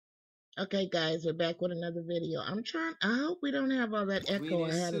Okay, guys, we're back with another video. I hope we don't have all that echo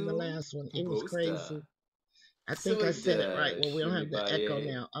I had in the Guinesu, last one. It was Bosta, crazy. I think I said it right. Soda, Well, we don't have the echo Shunibaye,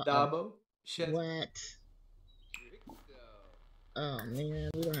 now. Uh-oh. Dabo, Shet, What? Oh, man,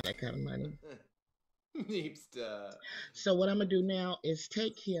 we don't have that kind of money. Neepsta. So what I'm going to do now is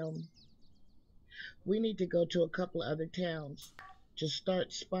take him. We need to go to a couple of other towns to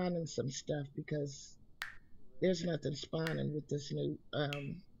start spawning some stuff because there's nothing spawning with this new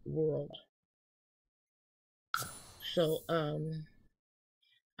world. So I'm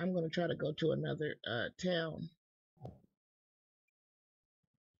going to try to go to another town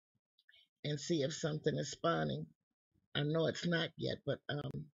and see if something is spawning. I know it's not yet, but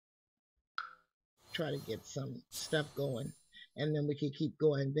try to get some stuff going, and then we could keep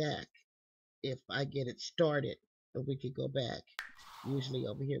going back if I get it started. But we could go back. Usually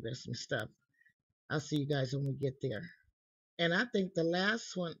over here, there's some stuff. I'll see you guys when we get there. And I think the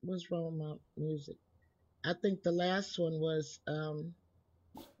last one was wrong with my music. I think the last one was Unchi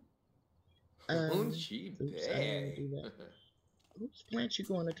oops, I didn't want to Bay. do that. Whose plant you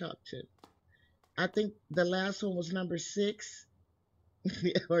going to talk to? I think the last one was number 6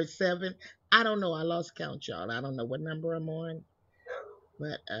 or 7. I don't know. I lost count, y'all. I don't know what number I'm on,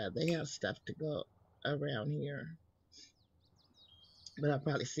 but they have stuff to go around here. But I'll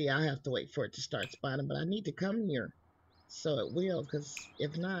probably see. I'll have to wait for it to start spawning. But I need to come here, so it will. Because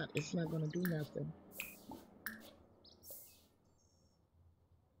if not, it's not going to do nothing.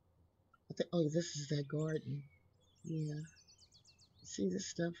 I think. Oh, this is that garden. Yeah. See this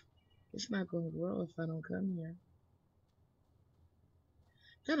stuff? It's not going to grow if I don't come here.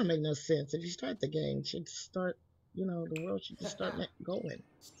 That don't make no sense. If you start the game, it should start. The world should just start going.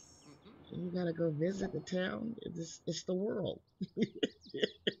 And you gotta go visit the town. It's the world.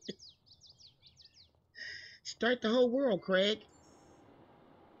 Start the whole world, Craig.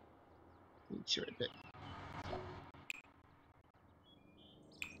 Sure that.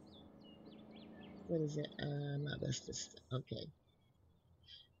 What is it? No, that's just okay.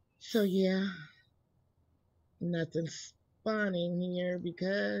 So yeah, nothing's spawning here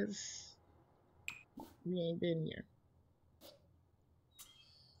because we ain't been here.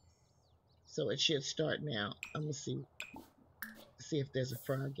 So it should start now. I'm gonna see if there's a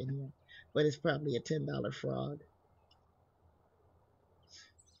frog in here, but it's probably a $10 frog.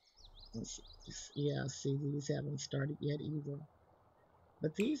 Let's see. Yeah, see, these haven't started yet either,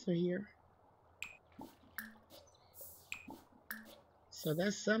 but these are here. So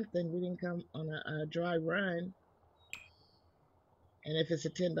that's something. We didn't come on a dry run. And if it's a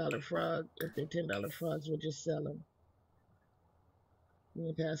 $10 frog, if they're $10 frogs, we'll just sell them. We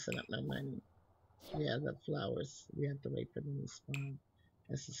ain't passing up no money. Yeah, the flowers. We have to wait for them to spawn.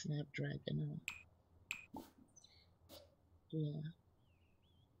 That's a snapdragon. Yeah,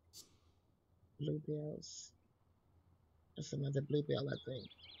 bluebells. That's another bluebell, I think.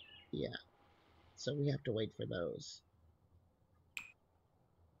 Yeah, so we have to wait for those.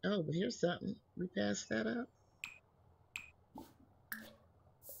 Oh, but here's something. We passed that up.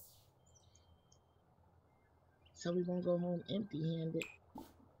 So we won't go home empty-handed.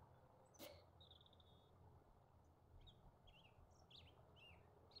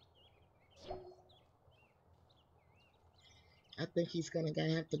 I think he's gonna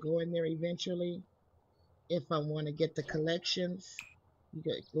have to go in there eventually if I want to get the collections. You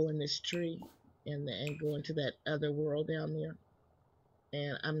got to go in this tree and go into that other world down there.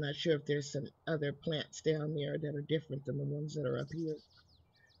 And I'm not sure if there's some other plants down there that are different than the ones that are up here.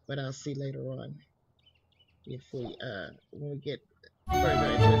 But I'll see later on if we when we get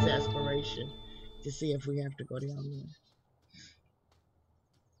further into his aspiration to see if we have to go down there.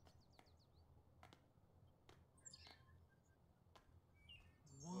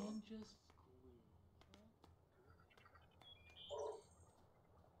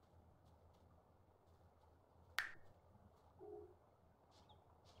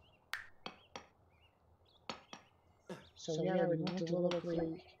 So we already went to Willow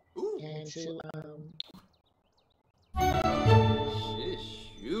Creek Ooh, and to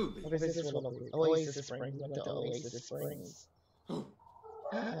Shishubi. what is this Willow Creek? Oasis Springs. We went to Oasis Springs.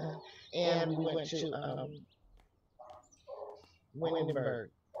 And we went to Windenburg.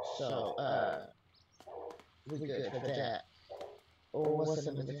 So we good for that. Or what's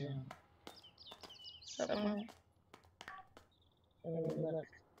another town? Something. Let me look.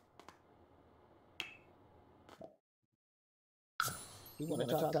 You want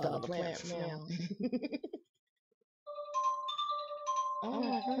to talk to all the plants now? Oh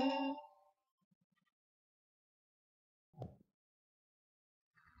my God.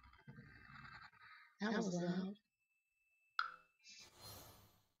 That was loud.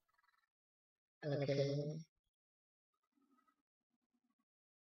 Okay.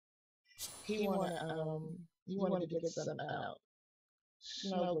 He wanted to get some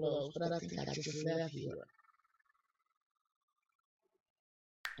snow globes, but I think I just left here.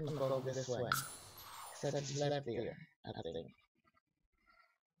 I'm gonna go this way. Cause I just left there, I think.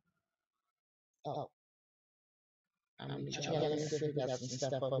 Oh, I'm trying to see if we got some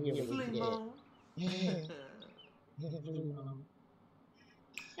stuff over here we can get.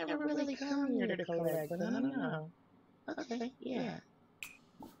 Never really come here to collect, but I don't know. Okay, yeah.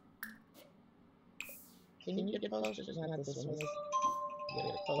 Can you get posters? Not this one. Let's get a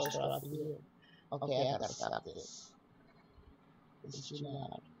poster off of here. Okay, I gotta stop this. This is too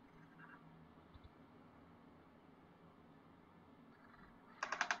loud.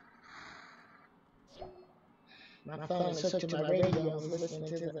 My phone is hooked to my radio. I was listening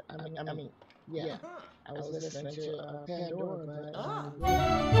to the. Yeah. I was listening to Pandora, but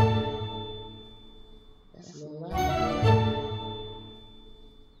that's a little loud.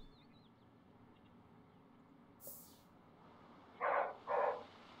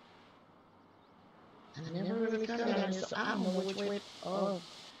 I never really come down here, so I don't know which way. Oh,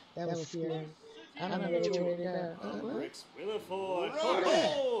 that was scary. I don't know which way to go. Hoodrich Williforth.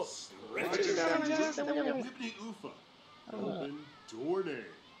 Oh, Richard down just the way. Whippity Oofa. Open door name.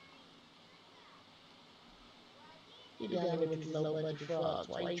 You down here with these low budget frogs.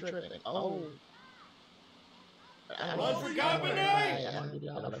 Why you tripping? Oh. Run for Gabonais! I don't need a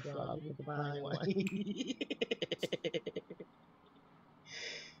dollar frog. You can buy one.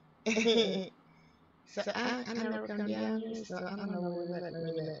 So I never come down here, so I don't know where we're letting her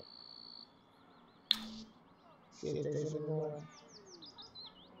in at. See if there's any more.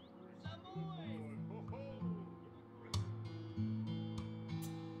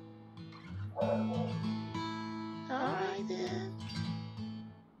 Alright then.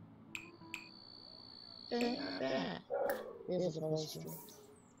 Ain't not bad. There's a poster.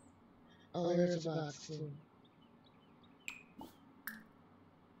 Oh, there's a box too.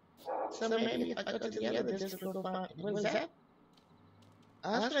 So maybe if I go to the other district, we'll find. What is that?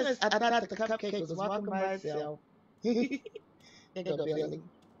 I thought the cupcake was walking by itself. There go Billy.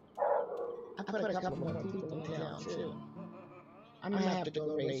 I put a couple more people in town too. I'm gonna have to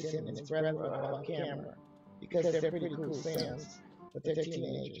go raise him and his brother on camera because they're pretty cool Sims, but they're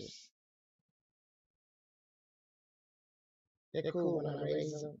teenagers. They're cool when I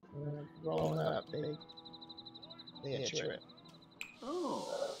raise them. When I'm growing up, they're a trip.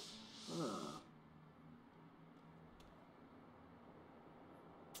 Oh.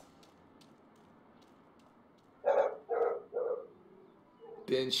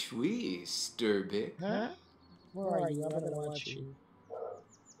 Ben Shui, Sturbick. Huh? Where are you? I'm gonna watch you.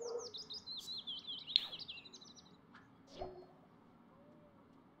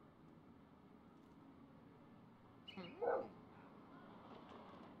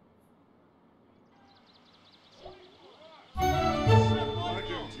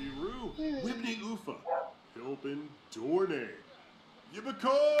 Whippity Oofa. Hilpin Dornay.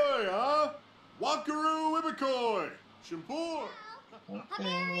 Yibbakoi, huh? Wakaroo Wibbakoi. Shampoo.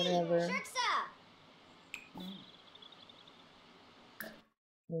 Okay, whatever.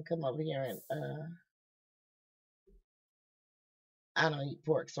 We'll come over here and I don't eat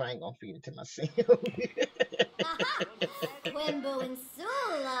pork, so I ain't gonna feed it to myself. Quimbo and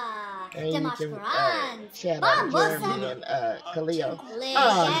Sula. And you can Demashkaran. chat out Jeremy and Khalil.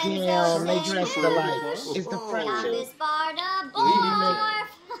 Oh damn, they dressed alike. Is the front too?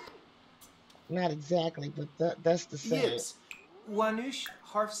 Not exactly, but that's the same. Yes. Wanush,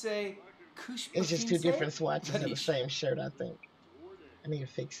 Harfse, Kush. It's just two different swatches of the same shirt, I think. I need to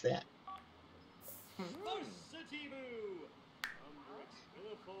fix that.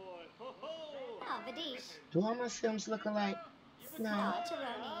 Do all my Sims look alike? No.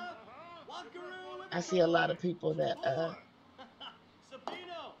 I see a lot of people that,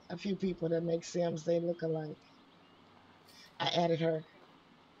 a few people that make Sims, they look alike. I added her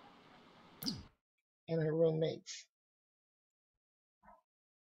and her roommates.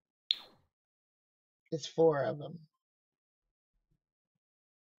 It's 4 of them.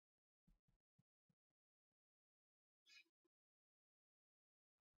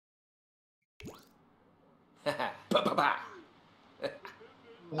 I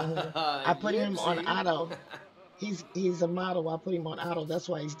put him on auto. He's a model. I put him on auto. That's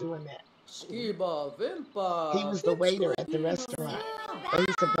why he's doing that. He was the waiter at the restaurant, but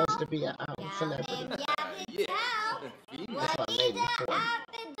he's supposed to be a celebrity. That's what I made him for.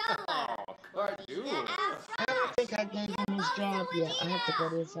 I don't think I gave him his job yet. I have to go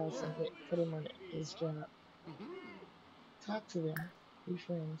to his house and put him on his job. Talk to them. Be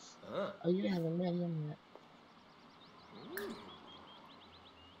friends. Huh. Oh, you haven't met him yet.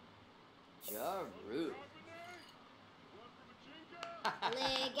 Jaru.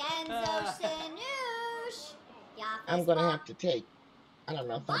 Legenzo Sinush. I'm gonna have to take. I don't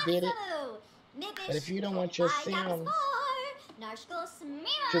know if I did it, but if you don't want your Sims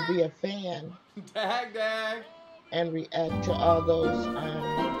to be a fan Dag dag. and react to all those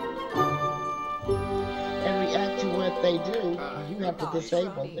and react to what they do, you have to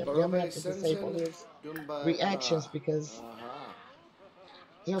disable them. You're gonna have to disable his reactions because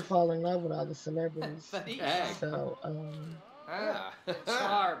he'll fall in love with all the celebrities. So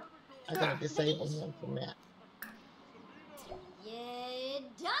Sharp. I gotta disable him from that.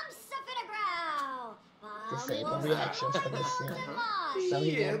 Disable reactions from the sim, so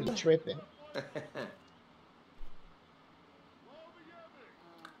he won't be tripping.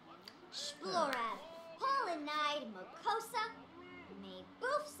 Explorer, Polinide, Mokosa, me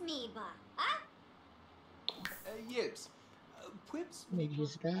boofs me ba, huh? Yips. Quips. Need to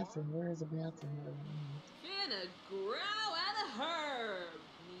use the bathroom. Where is the bathroom? Finna grow and a herb.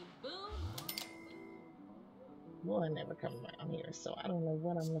 Me boom. Boy, I never come around here, so I don't know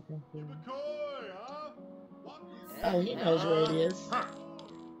what I'm looking for. McCoy, huh? Oh, he knows where it is.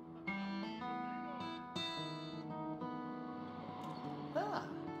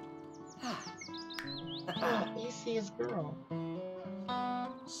 Oh, you see his girl.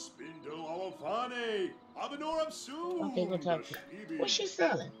 Spindle Awafane. Abenoram soon. Okay, go talk to her. What's she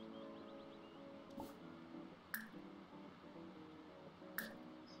selling?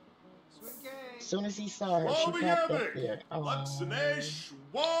 As soon as he saw her, she popped up there. Luxanesh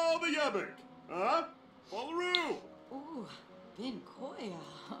Walbayabik. Huh? Wallaroo. Ooh, Ben Koya.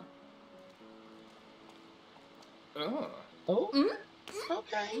 Oh,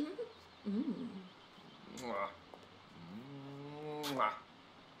 okay.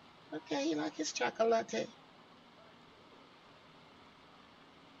 Okay, you like his chocolate.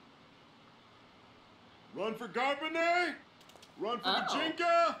 Run for Garbonnet. Run for the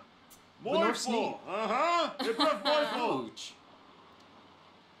Jinka. Moiful. Ibraf Moiful. Ouch.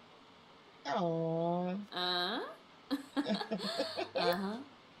 Aww.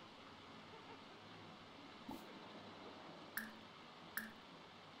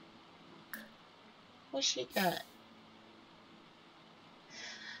 What she got?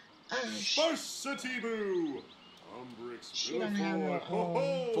 Sparcetibu. Umbrix. She don't have no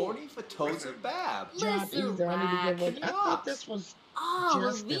 40 for Toza Bab. job either. I need to give her. I thought this was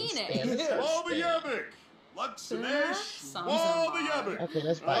Justin's stand. This is her stand. Walbayabik. Luxanesh Walbayabik. Okay,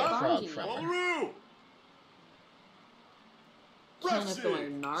 let's buy a frog from her. Wallaroo. Kenneth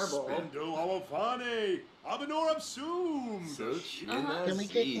going Narble. Spindle Awafane. Abenoram soon. So Can we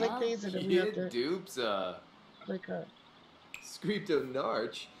click these or do we have to dupes, click her? Scripto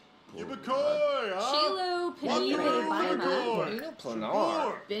Narch. Yibakoy, huh? Shilu, Panini, Bima. Nina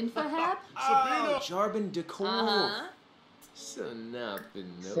Planar. Binfaheb. Oh, Jarbin Decor.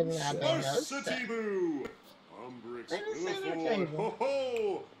 Sanapinosa. Sparcetibu. Umbrix. They didn't say their Illiform. table. Ho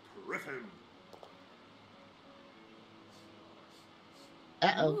ho. Griffin.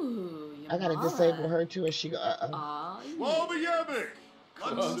 Uh-oh. Ooh, I gotta disable her too if she go, Walbayabik.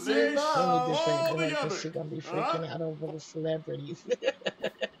 Let me disable her because she's gonna be freaking out over the celebrities.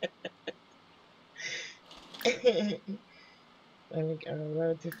 Let me go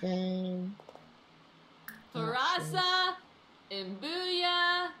road to fame. Farasa,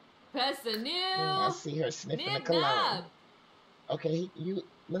 Imbuya, Pesanu. Yeah, I see her sniffing the cologne. Okay,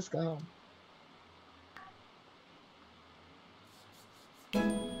 let's go home.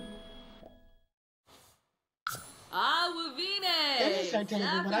 Awuvine. That is her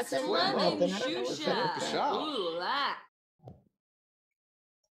table, but I couldn't go up then. I don't know what's up with that. Ooh, la.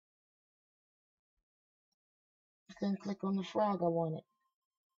 I couldn't click on the frog I wanted.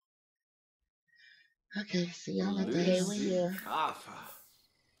 Okay, see y'all at the Hayward here.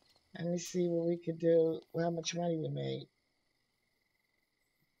 Let me see what we could do, how much money we made.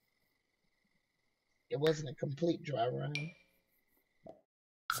 It wasn't a complete dry run.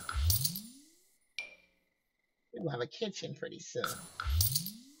 We'll have a kitchen pretty soon.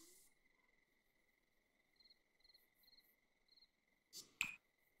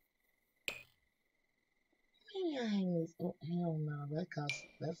 Maybe I hang these. Oh, hell no,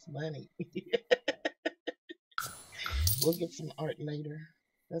 that's money. We'll get some art later.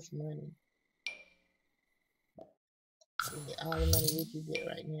 That's money. We get all the money we can get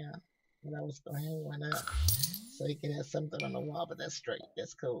right now. But I was gonna hang one up so you can have something on the wall, but that's straight.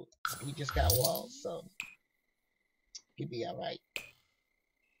 That's cool. We just got walls, so you'll be alright.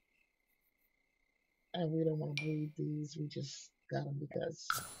 And we don't want to bleed these. We just got them because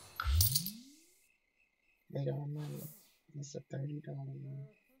they don't have money. It's a $30 one.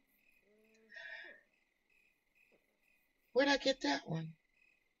 Where'd I get that one?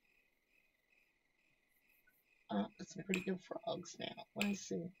 That's some pretty good frogs now. Let me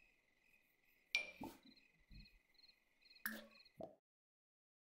see.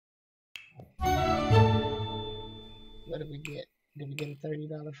 What did we get? Did we get a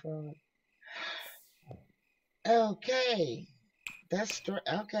 $30 frog? Okay. That's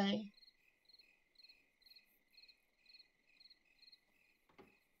okay.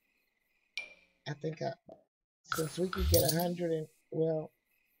 I think since we could get 100 and, well,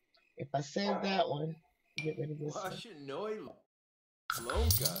 if I save that one, get rid of this one.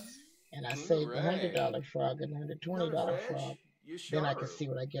 And I save the $100 frog and the $120 frog, then I can see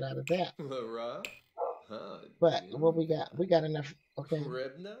what I get out of that. But what we got? We got enough. Okay.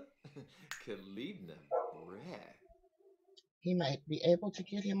 He might be able to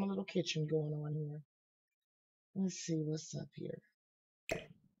get him a little kitchen going on here. Let's see what's up here.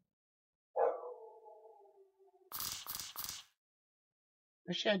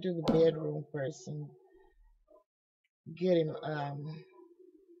 Or should I do the bedroom first and get him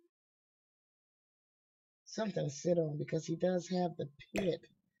something to sit on, because he does have the pit.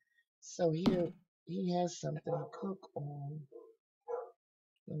 So here he has something to cook on.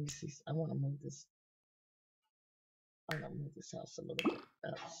 Let me see. I want to move this. I want to move this house a little bit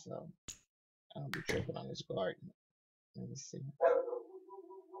up, so I don't be tripping on this garden. Let me see.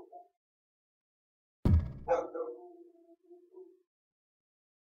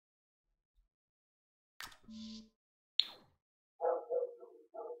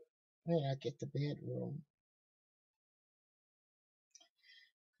 Yeah, I get the bedroom.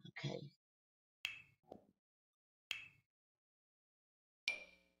 Okay.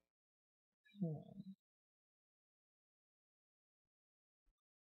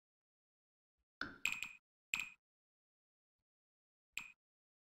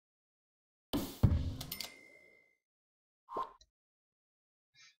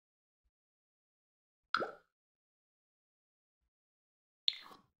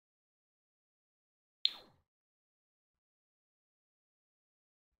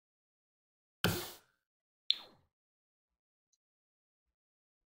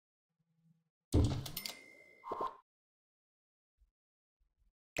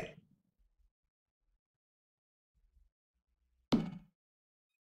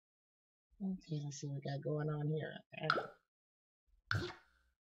 Okay, let's see what we got going on here.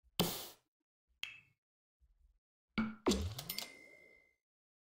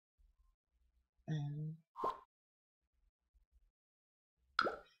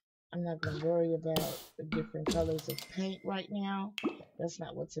 I'm not going to worry about the different colors of paint right now. That's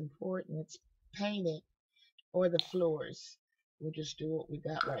not what's important. It's painting or the floors. We'll just do what we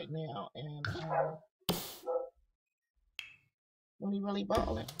got right now. And when he really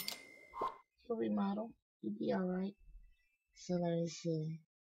balling, he'll remodel. He'll be all right. So let me see.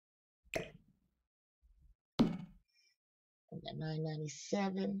 We got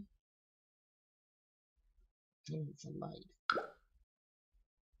 $9.97. He needs a light.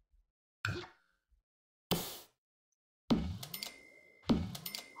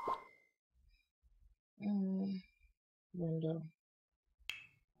 Window.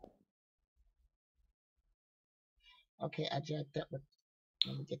 Okay, I jacked up with.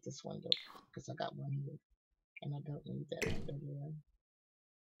 Let me get this window because I got one here, and I don't need that window there.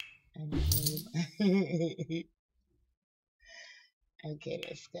 Okay,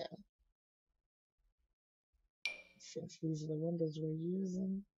 let's go. Since these are the windows we're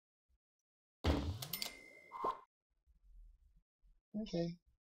using. Okay.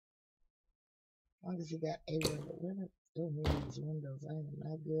 As long as you got a window. We're not doing these windows. I am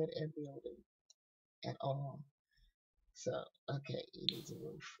not good at building at all. So, okay, it needs a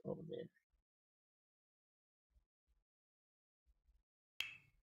roof over there.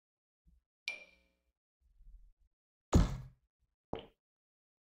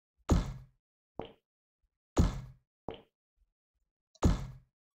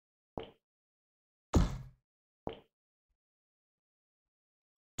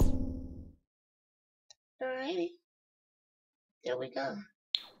 Alrighty. There we go.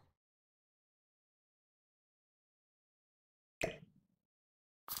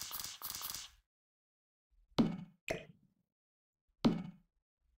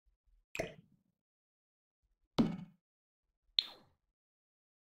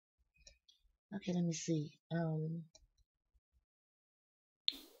 Okay, let me see.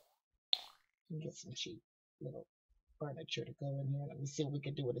 Get some cheap little furniture to go in here. Let me see what we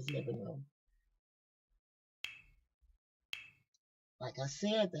can do with his living room. Like I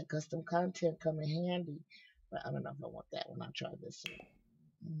said, that custom content come in handy. But I don't know if I want that one. I'll try this one.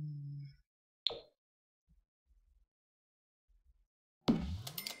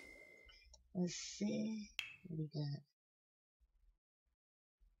 Let's see what we got.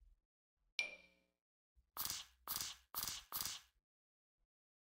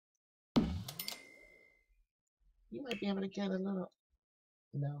 You might be able to get a little.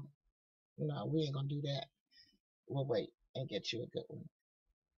 No, we ain't gonna do that. We'll wait and get you a good one.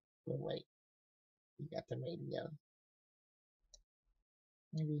 We'll wait. You got the radio.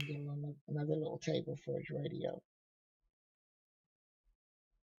 Maybe you can get another little table for his radio.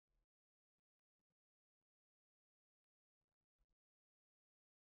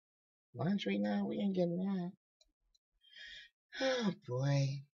 Laundry now? We ain't getting that. Oh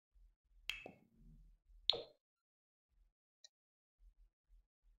boy.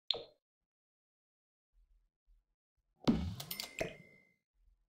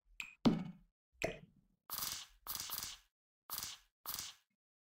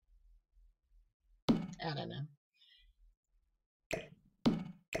 I don't know.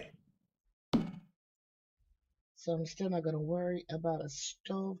 So I'm still not going to worry about a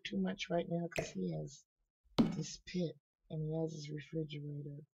stove too much right now because he has this pit and he has his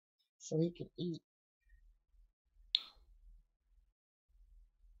refrigerator so he can eat.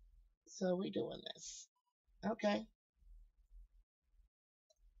 So we doing this. Okay.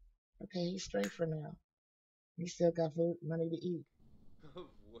 Okay, he's straight for now. He still got food, money to eat.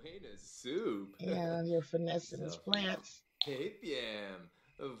 Buena soup. Yeah, you're finessing his plants. Hey, Piam.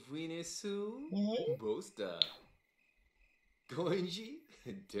 Buena soup. Bosta. Goenji.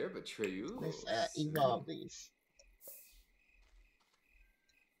 Derbatreyu. Let's evolve these.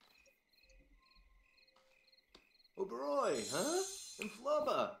 Oberoi, huh?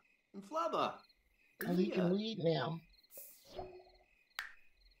 Inflaba. Oh, he can weed now.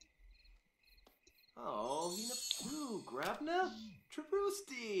 Oh, Hina Grabna,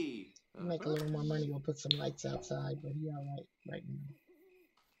 Trabrusti. Make a little more money. We'll put some lights outside, but he all right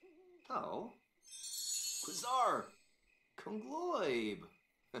now. Oh, Quasar, Congloib.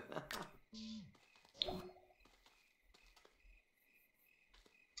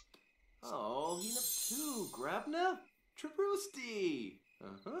 Oh, Hina Grabna, Trabrusti.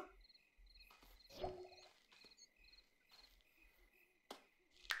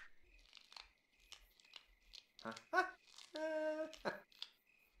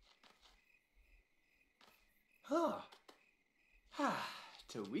 Huh.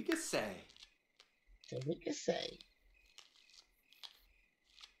 Tawika say. Tawika say.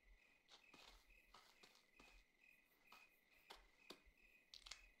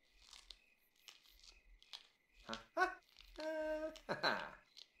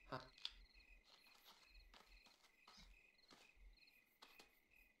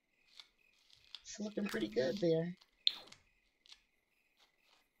 It's looking pretty good there.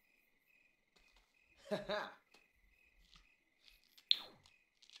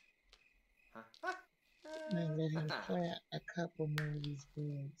 And let him plant a couple more of these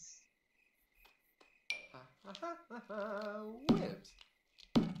beds. Whips.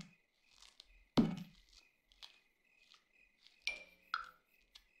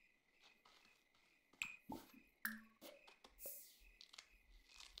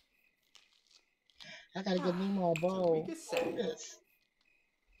 I gotta get Nemo a bowl. Look at this.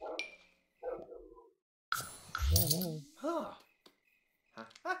 Huh.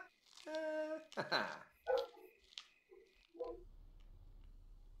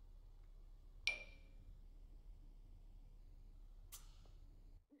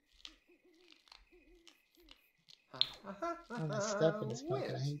 All that stuff in this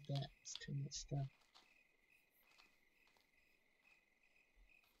pocket. I hate that. It's too much stuff.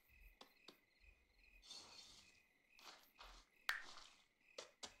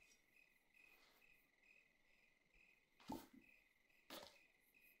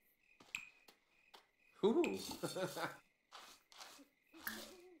 Ooh.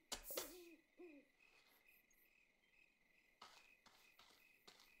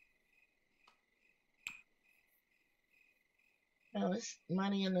 Oh, it's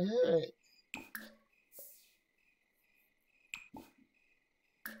money in the hood.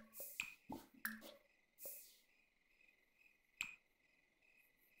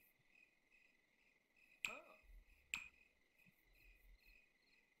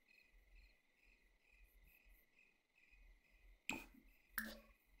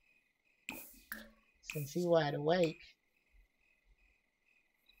 Since he wide awake.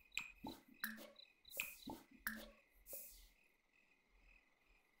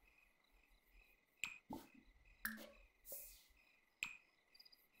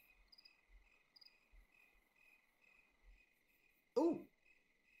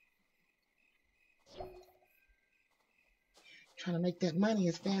 Trying to make that money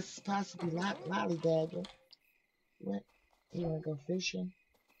as fast as possible. Lollygagging. What? You want to go fishing?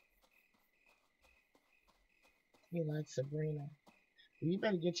 He likes Sabrina. Well, you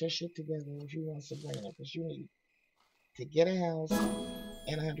better get your shit together if you want Sabrina, because you need to get a house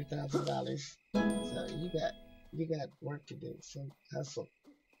and $100,000. So you got work to do. So hustle.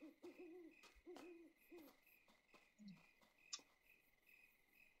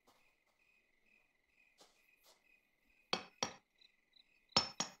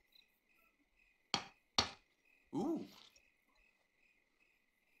 Ooh.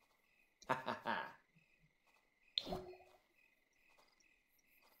 Ha ha ha.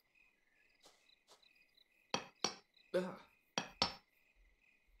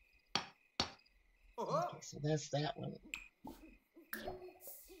 Okay, so that's that one.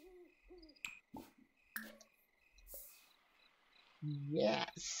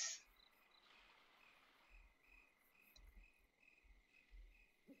 Yes.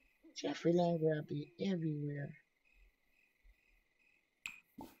 Jeffrey Landgraf be everywhere.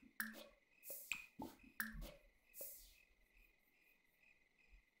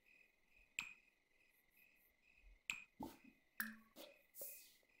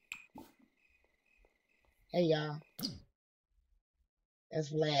 Hey y'all, that's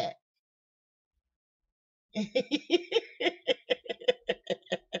Vlad.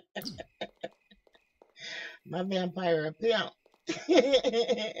 My vampire a pimp.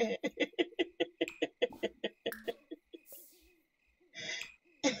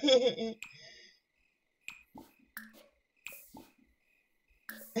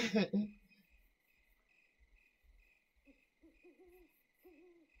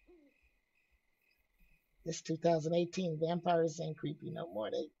 This 2018, vampires ain't creepy no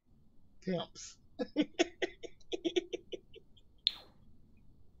more. They pimps.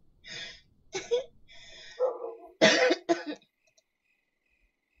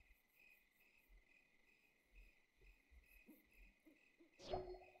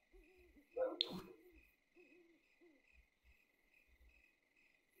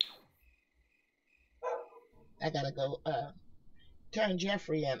 I gotta go turn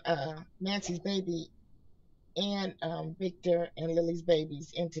Jeffrey and Nancy's baby and Victor and Lily's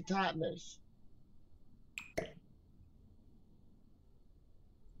babies into toddlers.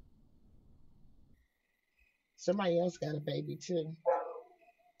 Somebody else got a baby too.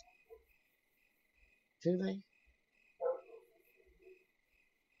 Do they?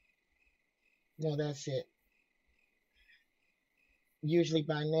 No, that's it. Usually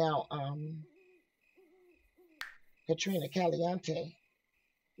by now, Katrina Caliente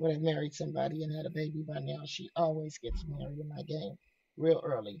would have married somebody and had a baby by now. She always gets married in my game real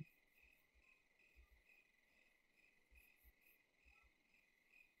early.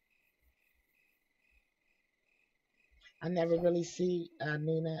 I never really see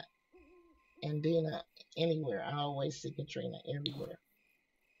Nina and Dina anywhere. I always see Katrina everywhere.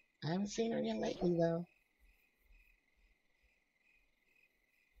 I haven't seen her again lately though.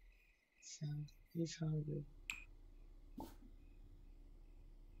 So he's hungry.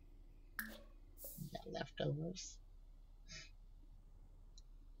 Got leftovers.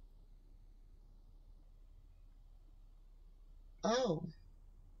 Oh,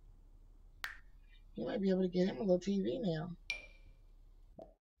 you might be able to get him a little TV now.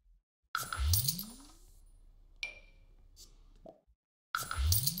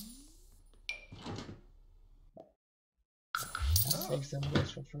 I'll save some of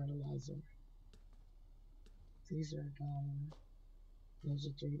this for fertilizer. These are gone. Those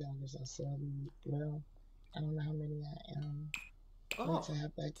are $3. I'll sell these. Well, I don't know how many I want to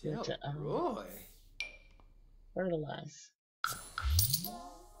have back there to fertilize.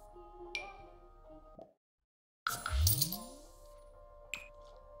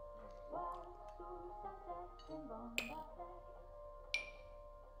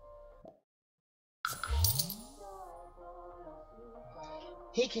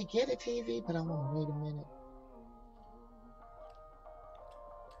 He could get a TV, but I want to wait a minute.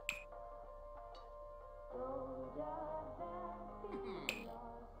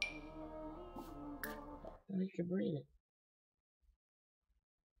 He could breed it.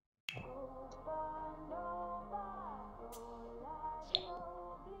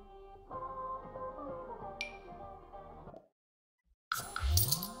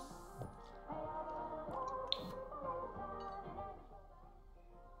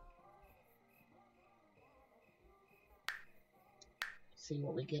 See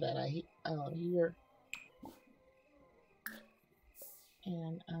what we get out here.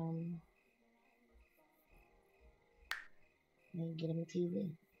 And maybe get him a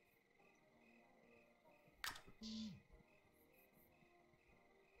TV.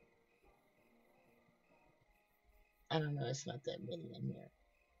 I don't know, it's not that many in here.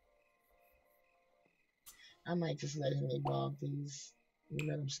 I might just let him evolve these.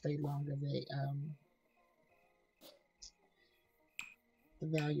 Let them stay longer. The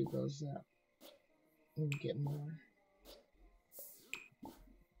value goes up. And you get more.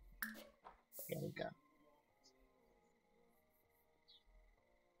 There we go.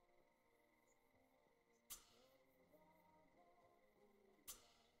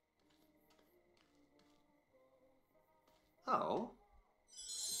 Oh.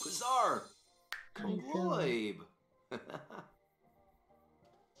 Quasar. Congloib.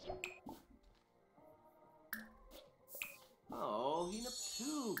 Oh, Hinap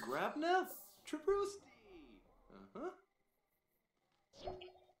too. Grabna? Tribrusti. Uh-huh.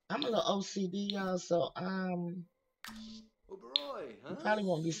 I'm a little OCD, y'all, so Oh, boy, you huh? probably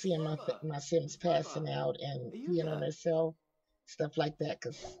won't be seeing my Sims passing out and peeing on themselves, stuff like that,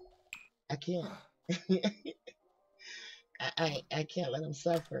 because I can't. I can't let them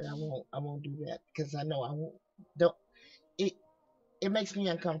suffer. I won't do that because I know I won't. Don't it? It makes me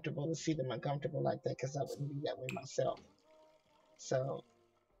uncomfortable to see them uncomfortable like that because I wouldn't be that way myself. So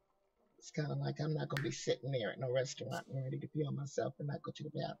it's kind of like I'm not gonna be sitting there at no restaurant and ready to pee on myself and not go to the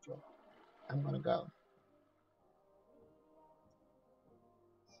bathroom. I'm gonna go.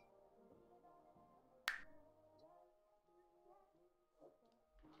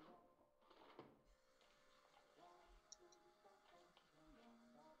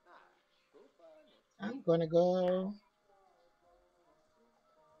 I'm gonna go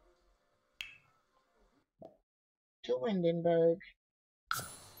to Windenburg.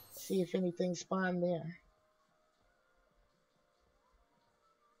 See if anything spawned there.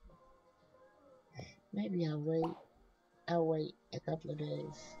 Maybe I'll wait. I'll wait a couple of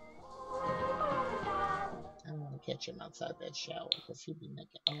days. I don't want to catch him outside that shower because he'd be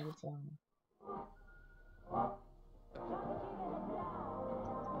naked all the time.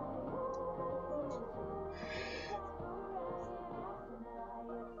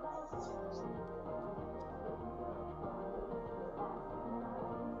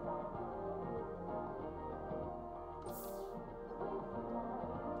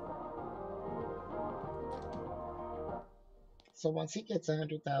 So once he gets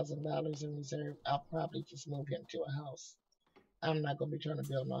 $100,000 in reserve, I'll probably just move him to a house. I'm not gonna be trying to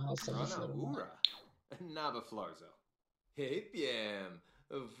build no house on this little one. Naba Flarzo. Hey, Piem.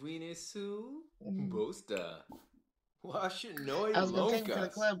 Vinesu. Bosta. Washinoi I was gonna take him to the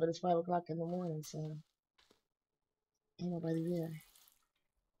Lonkas. club, but it's 5 o'clock in the morning, so ain't nobody there.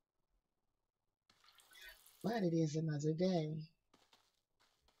 But it is another day.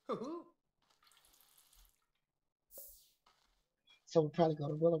 So we'll probably go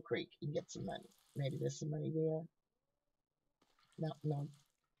to Willow Creek and get some money. Maybe there's some money there. No,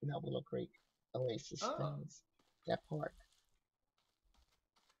 not Willow Creek. Oasis Springs. That park.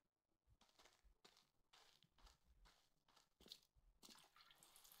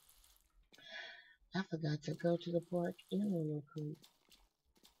 I forgot to go to the park in Willow Creek.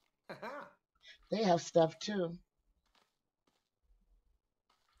 They have stuff too.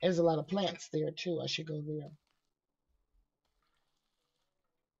 There's a lot of plants there too. I should go there.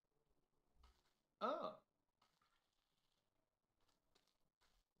 Oh.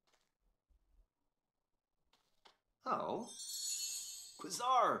 Oh.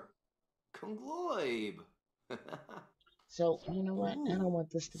 Quasar. Congloib. So, you know what? I don't want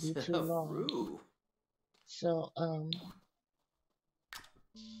this to be too long. So, I'll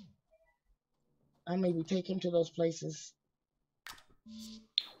maybe take him to those places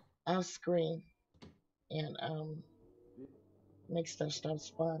off screen and make stuff start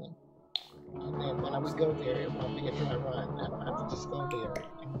spawning. And then when we go there, it won't be a dry run. I don't have to just go there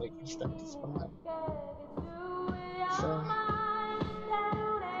and wait for stuff to spawn. So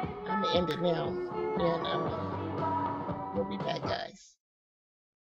I'm gonna end it now, and we'll be back, guys.